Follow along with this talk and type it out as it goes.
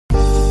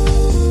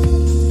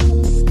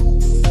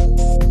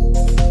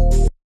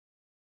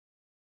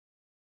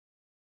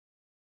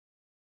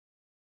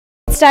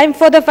time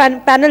for the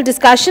panel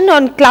discussion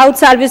on cloud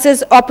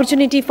services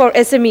opportunity for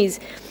SMEs.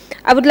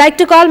 I would like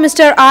to call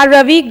Mr. R.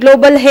 Ravi,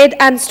 Global Head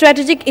and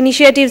Strategic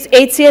Initiatives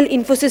HCL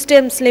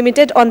Infosystems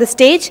Limited on the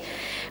stage,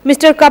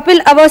 Mr.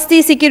 Kapil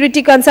Avasthi,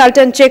 Security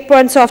Consultant,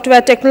 Checkpoint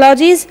Software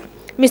Technologies,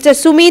 Mr.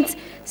 Sumit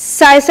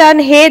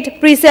Saisan,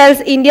 Head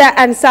Pre-Sales India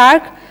and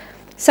SARC,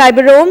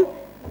 Cyberome,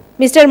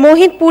 Mr.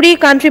 Mohit Puri,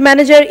 Country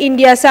Manager,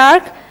 India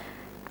SARC,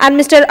 and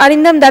Mr.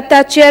 Arindam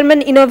Datta,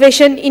 Chairman,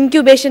 Innovation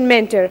Incubation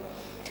Mentor.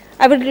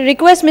 I would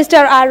request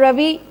Mr. R.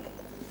 Ravi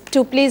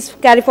to please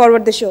carry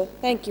forward the show.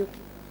 Thank you.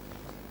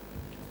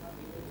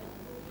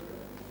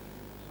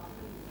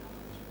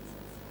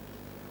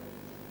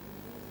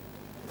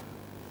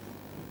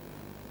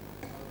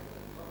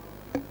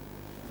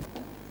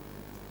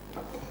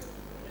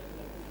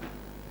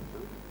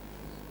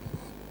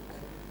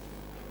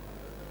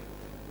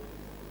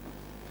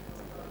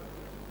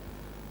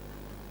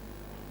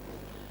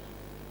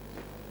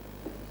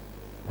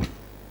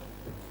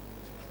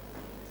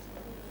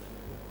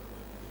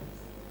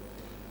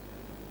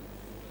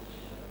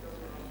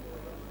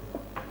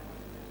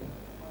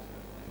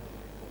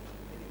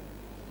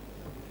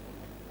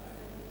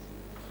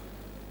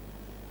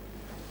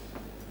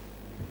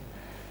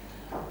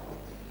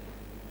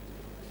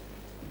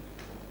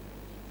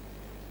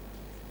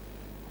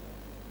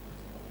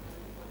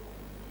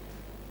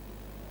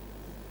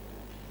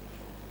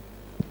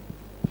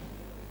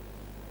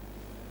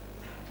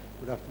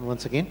 Good afternoon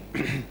once again.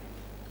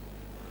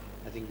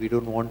 I think we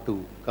don't want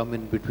to come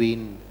in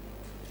between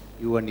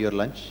you and your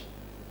lunch.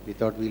 We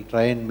thought we'll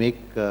try and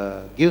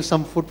give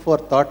some food for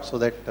thought so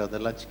that the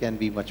lunch can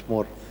be much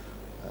more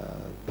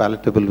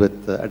palatable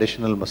with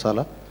additional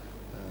masala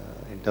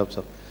in terms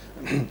of.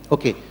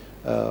 Okay,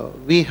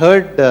 we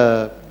heard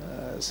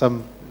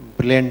some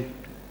brilliant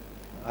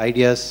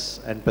ideas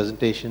and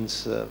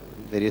presentations,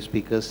 various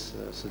speakers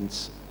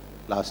since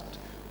last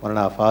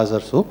 1.5 hours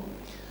or so.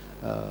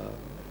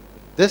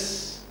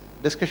 This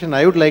discussion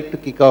I would like to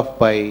kick off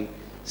by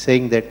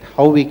saying that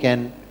how we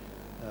can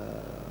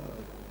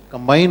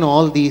combine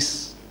all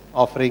these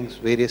offerings,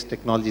 various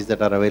technologies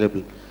that are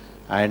available,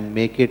 and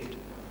make it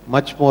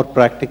much more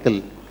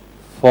practical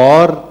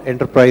for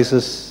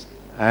enterprises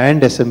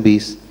and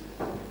SMBs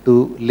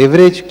to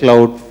leverage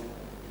cloud,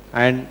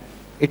 and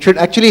it should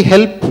actually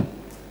help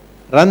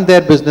run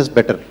their business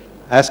better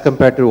as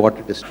compared to what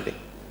it is today.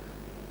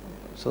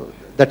 So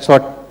that's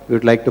what we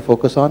would like to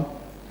focus on.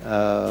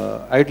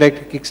 I would like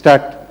to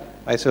kickstart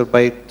myself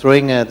by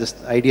throwing this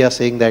idea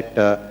saying that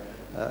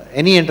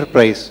any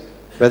enterprise,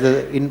 whether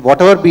in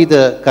whatever be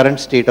the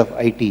current state of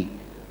IT,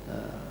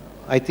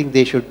 I think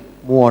they should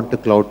move on to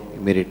cloud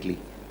immediately.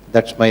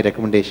 That's my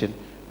recommendation.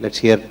 Let's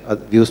hear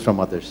views from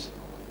others.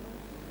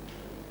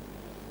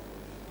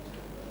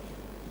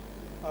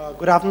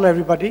 Good afternoon,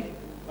 everybody.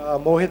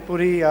 Mohit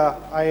Puri,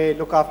 I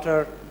look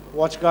after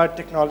WatchGuard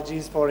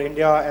Technologies for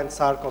India and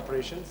SARC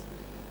operations.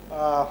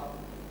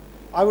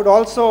 I would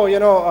also,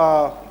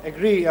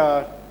 agree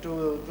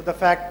to the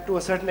fact, to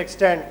a certain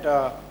extent,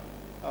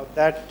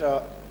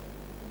 that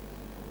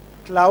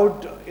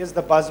cloud is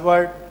the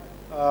buzzword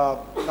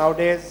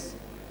nowadays.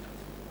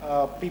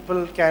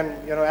 People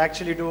can,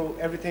 actually do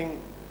everything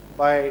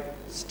by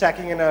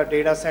stacking in a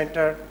data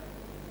center.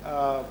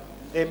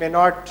 They may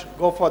not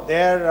go for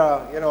their,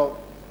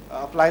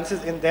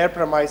 appliances in their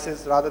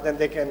premises, rather than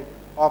they can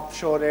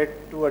offshore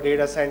it to a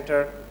data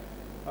center.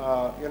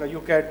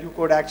 You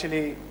could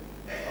actually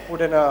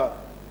put in a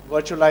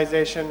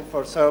virtualization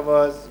for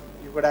servers.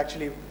 You could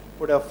actually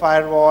put a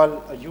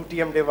firewall, a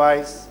UTM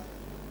device.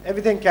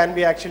 Everything can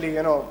be actually,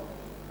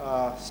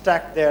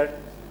 stacked there.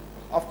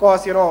 Of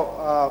course,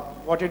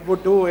 what it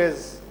would do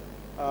is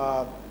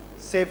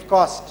save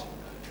cost,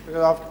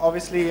 because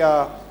obviously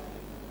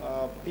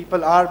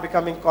people are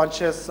becoming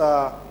conscious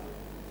for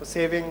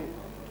saving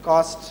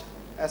cost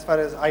as far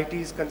as IT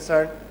is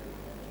concerned.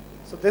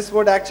 So this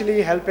would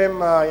actually help him,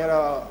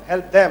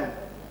 help them,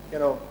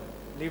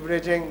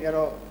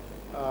 leveraging,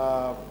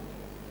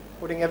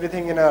 putting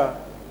everything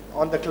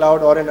on the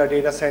cloud or in a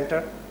data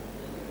center.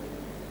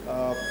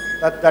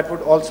 That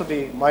would also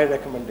be my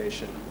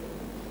recommendation.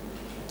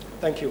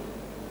 Thank you.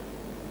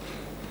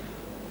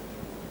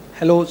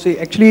 Hello. See,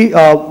 actually,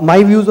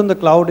 my views on the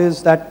cloud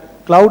is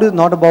that cloud is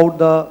not about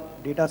the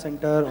data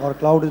center, or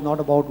cloud is not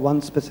about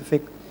one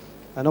specific,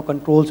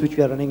 controls which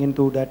we are running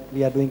into, that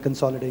we are doing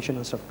consolidation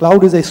and stuff.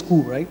 Cloud is a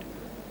SKU, right?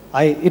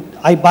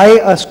 I buy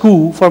a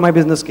SKU for my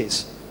business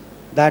case,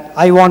 that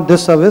I want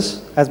this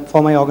service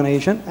for my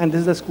organization, and this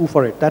is the SKU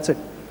for it. That's it.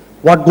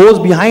 What goes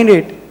behind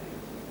it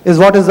is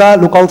what is the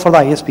lookout for the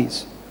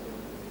ISPs.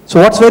 So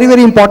what's very,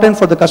 very important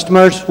for the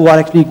customers who are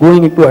actually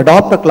going to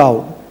adopt a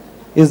cloud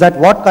is that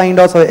what kind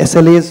of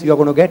SLAs you're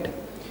going to get.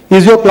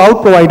 Is your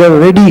cloud provider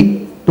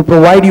ready to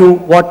provide you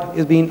what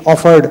is being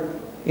offered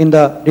in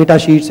the data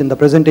sheets, in the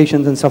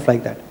presentations and stuff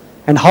like that?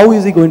 And how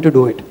is he going to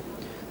do it?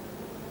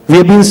 We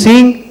have been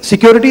seeing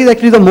security is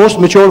actually the most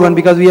mature one,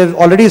 because we have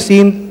already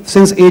seen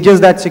since ages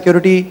that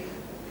security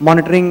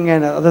monitoring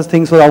and other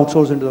things were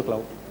outsourced into the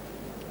cloud.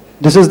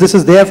 This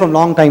is there from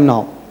long time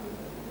now.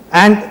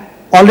 And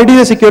already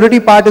the security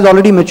part is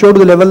already matured to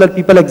the level that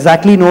people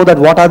exactly know that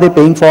what are they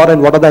paying for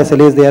and what are the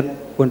SLAs they are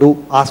going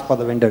to ask for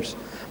the vendors.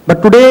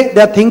 But today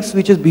there are things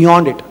which is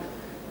beyond it.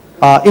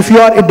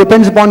 It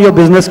depends upon your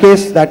business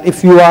case, that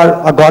if you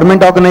are a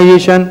government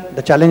organization,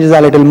 the challenges are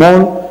a little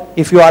more.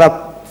 If you are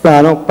a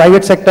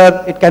private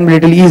sector, it can be a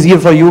little easier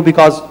for you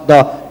because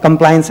the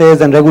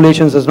compliances and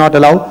regulations does not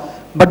allow.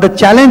 But the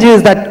challenge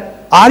is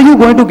that, are you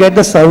going to get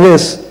the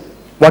service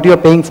what you are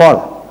paying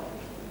for?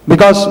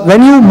 Because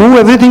when you move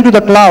everything to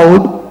the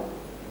cloud,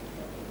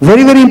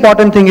 very, very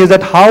important thing is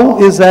that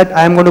how is that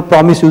I am going to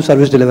promise you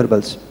service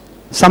deliverables.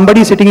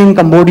 Somebody sitting in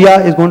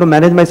Cambodia is going to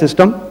manage my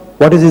system.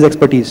 What is his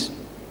expertise?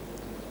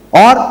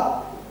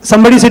 Or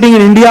somebody sitting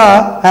in India,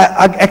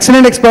 an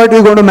excellent expert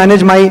is going to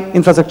manage my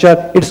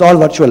infrastructure. It's all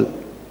virtual,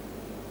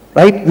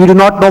 right? We do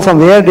not know from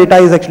where data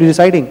is actually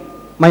residing.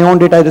 My own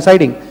data is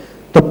residing.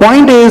 The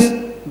point is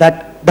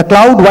that the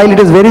cloud, while it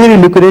is very, very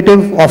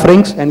lucrative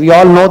offerings, and we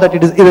all know that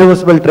it is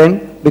irreversible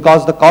trend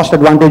because the cost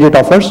advantage it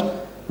offers,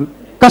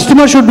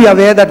 customers should be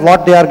aware that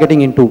what they are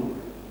getting into.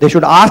 They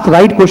should ask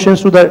right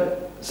questions to the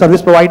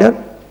service provider,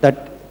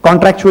 that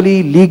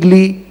contractually,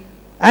 legally,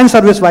 and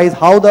service-wise,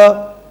 how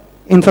the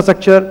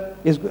infrastructure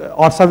is,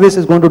 or service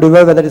is going to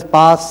deliver, whether it is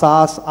PaaS,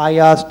 SaaS,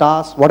 IaaS,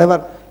 TaaS,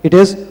 whatever it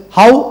is,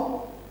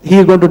 how he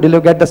is going to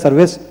deliver, get the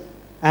service,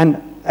 and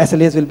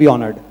SLAs will be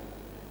honored.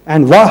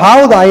 And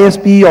how the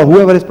ISP or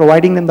whoever is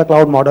providing them the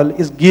cloud model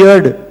is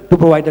geared to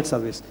provide that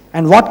service,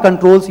 and what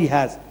controls he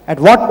has. At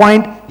what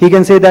point he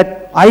can say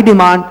that I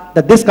demand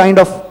that this kind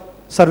of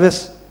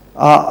service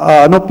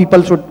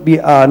people should be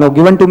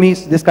given to me,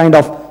 this kind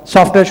of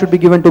software should be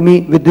given to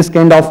me with this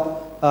kind of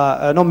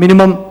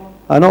minimum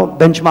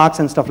benchmarks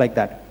and stuff like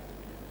that.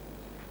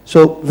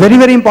 So very,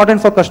 very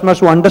important for customers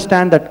to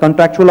understand that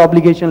contractual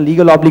obligation,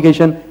 legal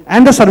obligation,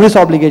 and the service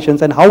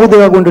obligations and how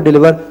they are going to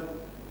deliver.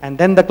 And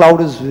then the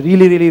cloud is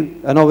really, really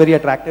very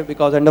attractive,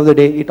 because end of the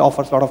day it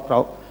offers a lot of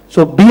cloud.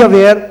 So be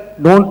aware,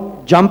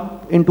 don't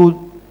jump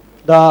into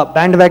the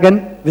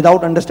bandwagon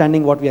without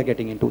understanding what we are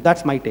getting into.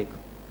 That's my take.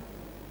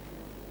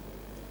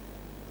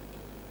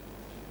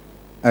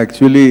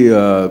 Actually,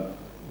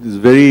 this is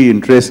very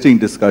interesting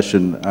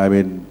discussion. I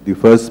mean, the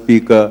first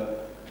speaker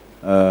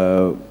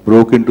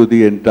broke into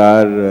the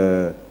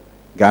entire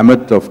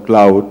gamut of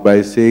cloud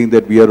by saying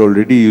that we are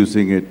already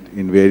using it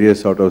in various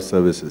sort of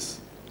services.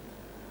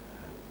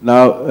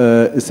 Now,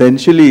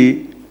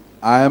 essentially,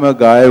 I am a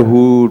guy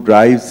who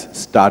drives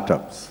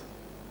startups.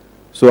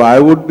 So I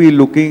would be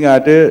looking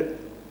at it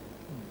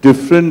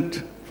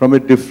from a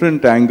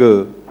different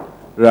angle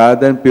rather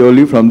than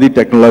purely from the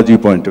technology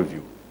point of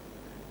view.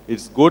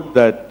 It's good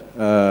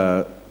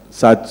that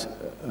such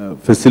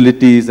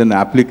facilities and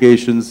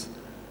applications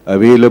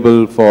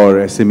available for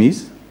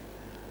SMEs.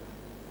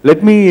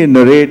 Let me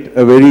narrate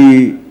a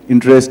very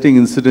interesting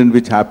incident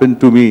which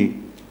happened to me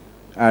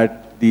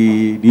at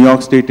the New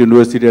York State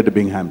University at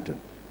Binghamton.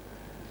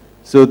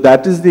 So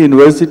that is the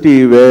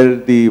university where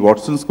the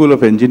Watson School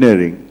of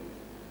Engineering,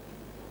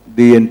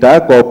 the entire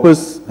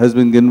corpus has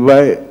been given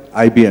by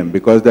IBM,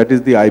 because that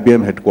is the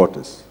IBM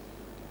headquarters.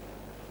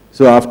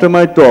 So after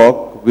my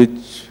talk,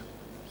 which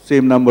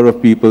same number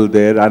of people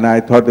there, and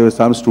I thought there were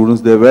some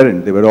students, they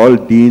weren't. They were all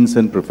deans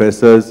and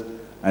professors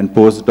and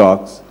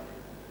postdocs.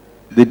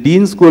 The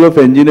Dean School of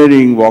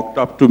Engineering walked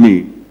up to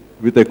me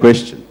with a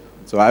question.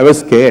 So I was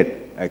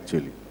scared,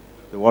 actually.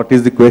 So what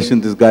is the question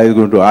this guy is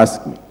going to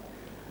ask me?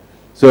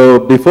 So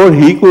before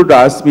he could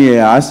ask me,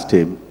 I asked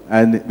him,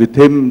 and with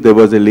him there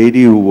was a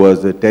lady who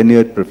was a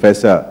tenured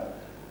professor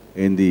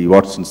in the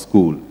Watson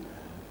School.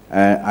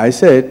 I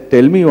said,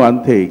 tell me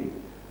one thing,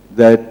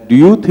 that do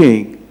you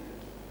think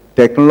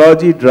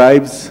technology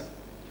drives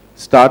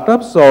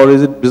startups, or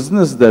is it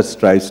business that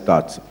drives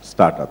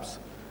startups?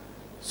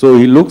 So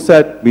he looks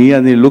at me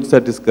and he looks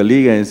at his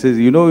colleague and he says,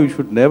 you know, you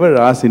should never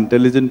ask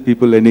intelligent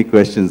people any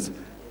questions.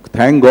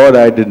 Thank God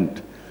I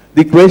didn't.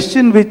 The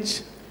question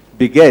which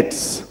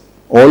begets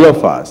all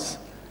of us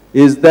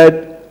is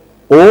that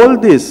all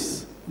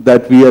this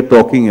that we are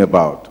talking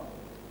about,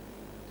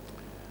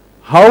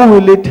 how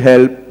will it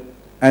help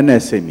an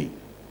SME?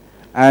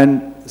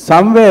 And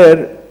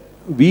somewhere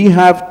we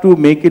have to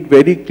make it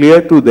very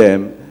clear to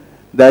them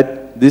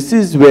that this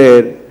is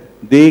where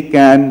they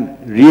can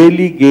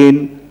really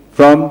gain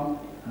from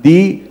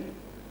the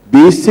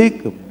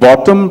basic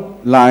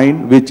bottom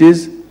line, which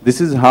is,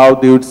 this is how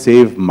they would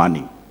save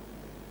money.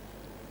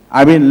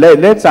 I mean,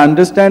 let's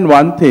understand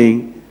one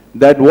thing,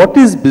 that what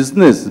is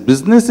business?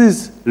 Business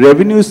is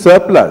revenue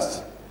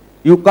surplus.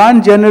 You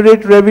can't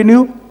generate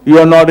revenue, you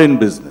are not in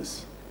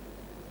business.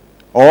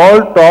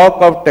 All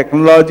talk of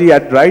technology,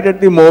 right at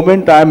the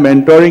moment I am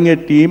mentoring a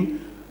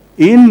team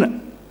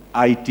in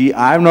IT.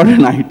 I am not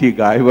an IT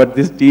guy, but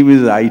this team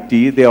is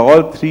IT. They are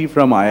all three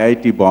from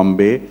IIT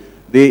Bombay.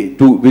 The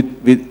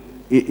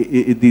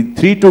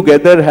three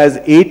together has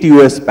 8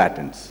 US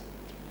patents.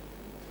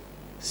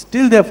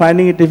 Still they are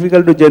finding it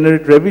difficult to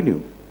generate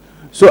revenue.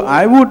 So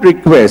I would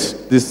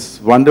request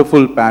this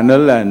wonderful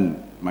panel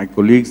and my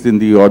colleagues in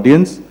the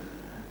audience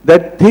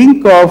that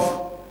think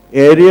of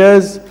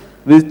areas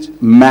which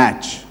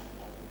match.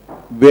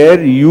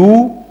 where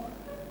you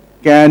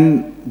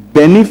can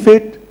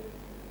benefit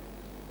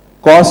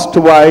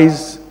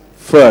cost-wise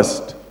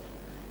first.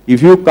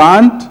 If you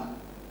can't,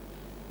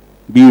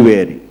 be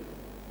wary.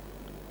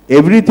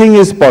 Everything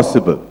is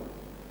possible.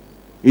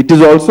 It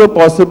is also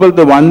possible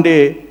that one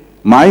day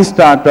my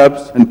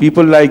startups and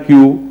people like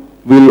you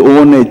will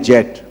own a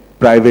jet,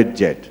 private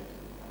jet.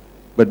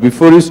 But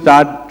before you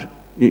start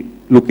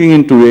looking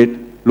into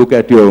it, look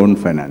at your own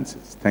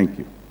finances. Thank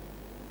you.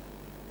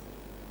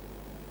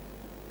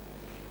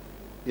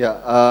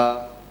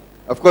 Yeah,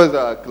 of course,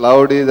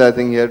 cloud is, I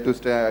think, here to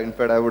stay. In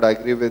fact, I would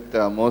agree with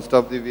most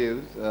of the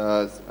views.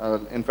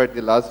 In fact,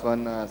 the last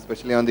one,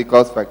 especially on the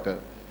cost factor.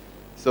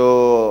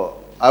 So,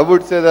 I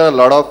would say there are a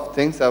lot of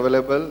things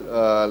available,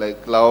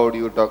 like cloud,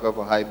 you talk of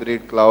a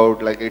hybrid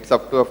cloud, like it's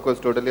up to, of course,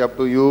 totally up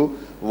to you,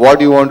 what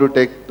you want to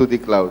take to the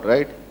cloud,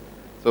 right?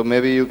 So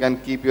maybe you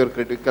can keep your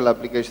critical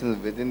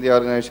applications within the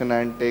organization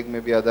and take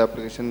maybe other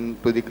application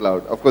to the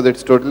cloud. Of course,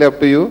 it's totally up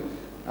to you.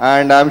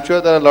 And I'm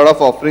sure there are a lot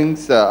of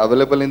offerings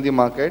available in the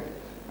market.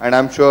 And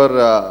I'm sure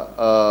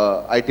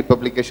IT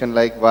publication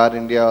like VAR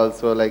India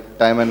also, like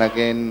time and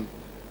again,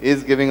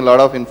 is giving a lot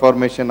of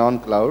information on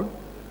cloud.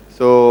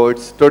 So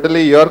it's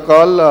totally your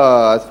call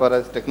as far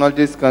as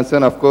technology is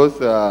concerned. Of course,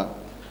 the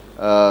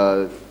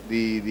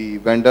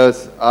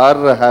vendors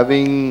are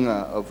having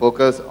a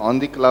focus on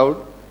the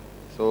cloud.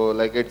 So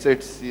like it's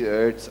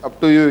up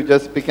to you.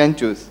 Just pick and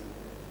choose.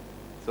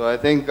 So I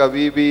think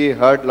we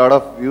heard a lot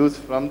of views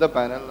from the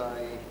panel.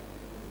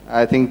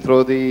 I think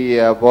throw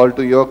the ball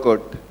to your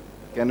court.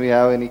 Can we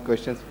have any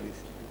questions, please?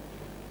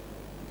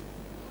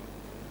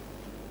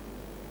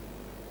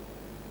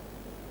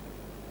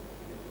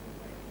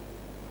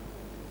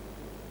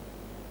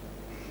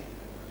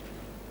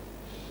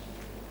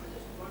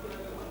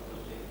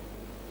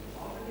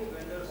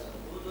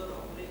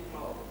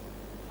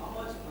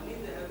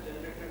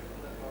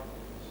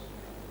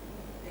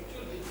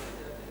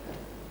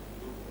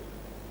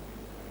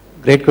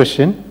 Great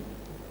question.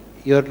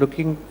 You're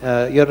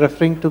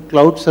referring to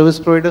cloud service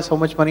providers, how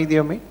much money they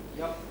have made?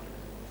 Yep.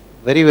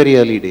 Very, very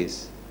early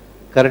days.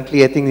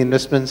 Currently, I think the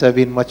investments have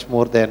been much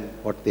more than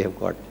what they have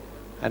got.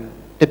 And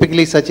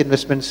typically such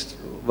investments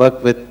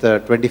work with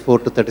 24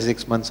 to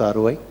 36 months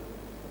ROI.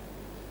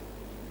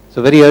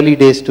 So very early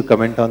days to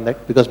comment on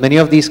that, because many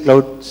of these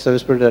cloud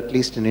service providers, at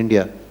least in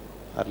India,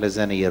 are less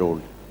than a year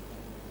old.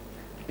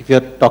 If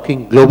you're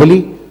talking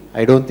globally,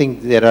 I don't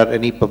think there are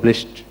any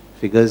published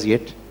figures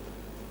yet.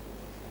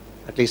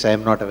 At least I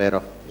am not aware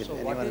of. So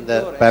anyone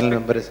the panel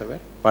member is aware?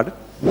 Pardon?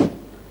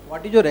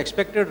 What is your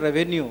expected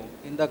revenue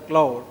in the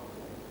cloud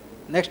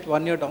next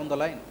 1 year down the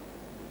line?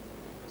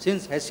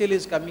 Since HCL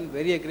is coming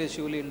very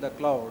aggressively in the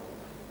cloud,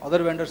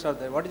 other vendors are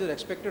there. What is your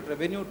expected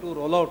revenue to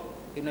roll out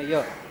in a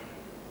year?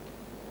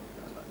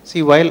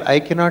 See, while I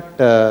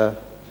cannot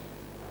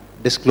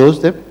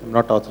disclose them, I'm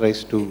not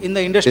authorized to in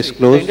the industry,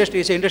 disclose. the industry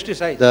is industry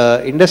size.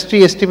 The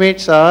industry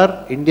estimates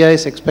are India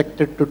is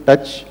expected to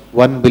touch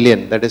 1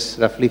 billion, that is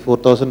roughly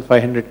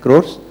 4,500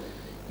 crores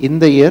in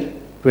the year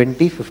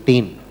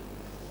 2015.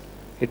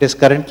 It is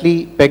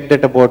currently pegged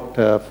at about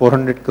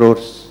 400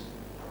 crores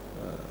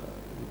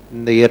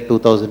in the year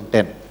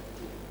 2010.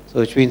 So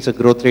which means a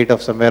growth rate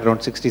of somewhere around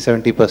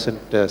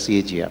 60-70%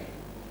 CAGR.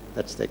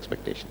 That's the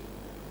expectation.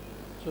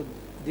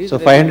 So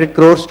 500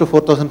 crores to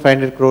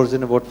 4,500 crores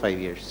in about 5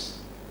 years.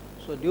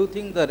 So do you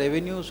think the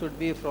revenue should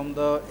be from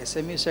the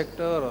SME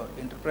sector or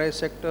enterprise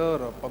sector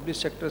or public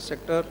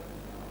sector?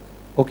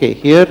 Okay,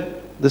 here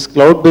this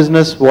cloud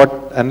business,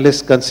 what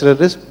analysts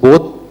consider is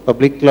both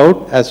public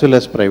cloud as well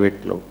as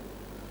private cloud.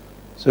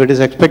 So it is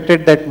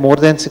expected that more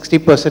than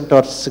 60%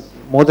 or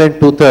more than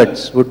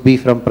 2/3 would be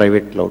from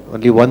private cloud.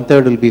 Only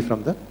 1/3 will be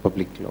from the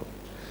public cloud.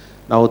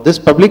 Now this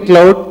public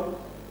cloud,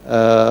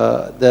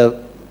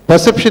 the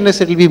perception is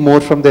it will be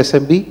more from the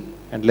SMB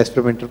and less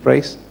from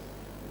enterprise.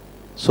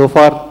 So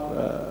far,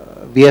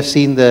 we have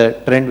seen the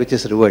trend which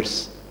is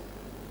reverse.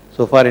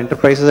 So far,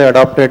 enterprises have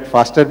adopted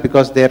faster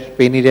because their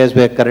pain areas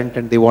were current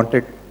and they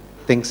wanted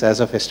things as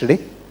of yesterday.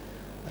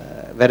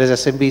 Whereas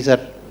SMBs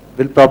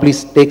will probably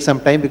take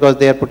some time because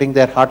they are putting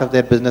their heart of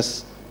their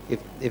business.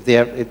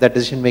 If that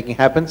decision making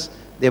happens,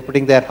 they are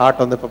putting their heart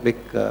on the public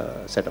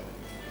setup.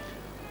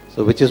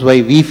 So which is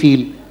why we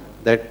feel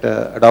that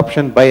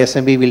adoption by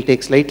SMB will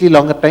take slightly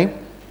longer time,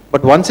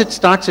 but once it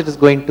starts, it is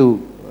going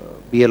to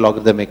be a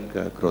logarithmic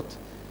growth.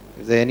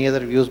 If there are any other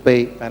views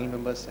by panel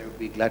members, I would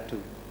be glad to.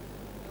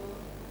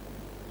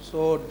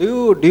 So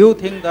do you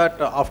think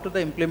that after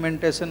the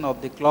implementation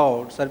of the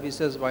cloud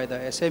services by the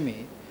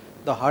SME,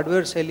 the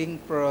hardware selling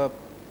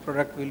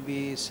product will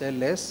be sell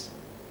less?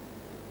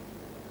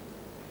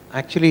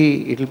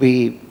 Actually, it will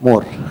be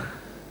more.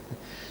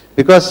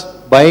 Because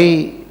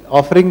by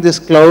offering this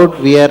cloud,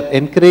 we are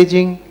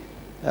encouraging,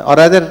 or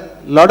rather,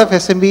 a lot of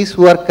SMBs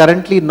who are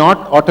currently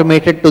not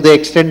automated to the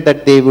extent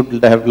that they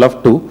would have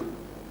loved to,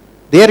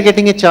 they are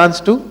getting a chance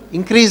to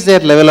increase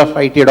their level of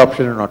IT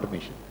adoption and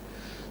automation.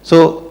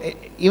 So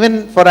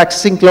even for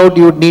accessing cloud,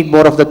 you would need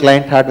more of the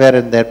client hardware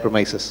in their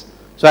premises.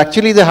 So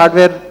actually the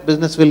hardware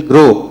business will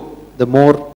grow the more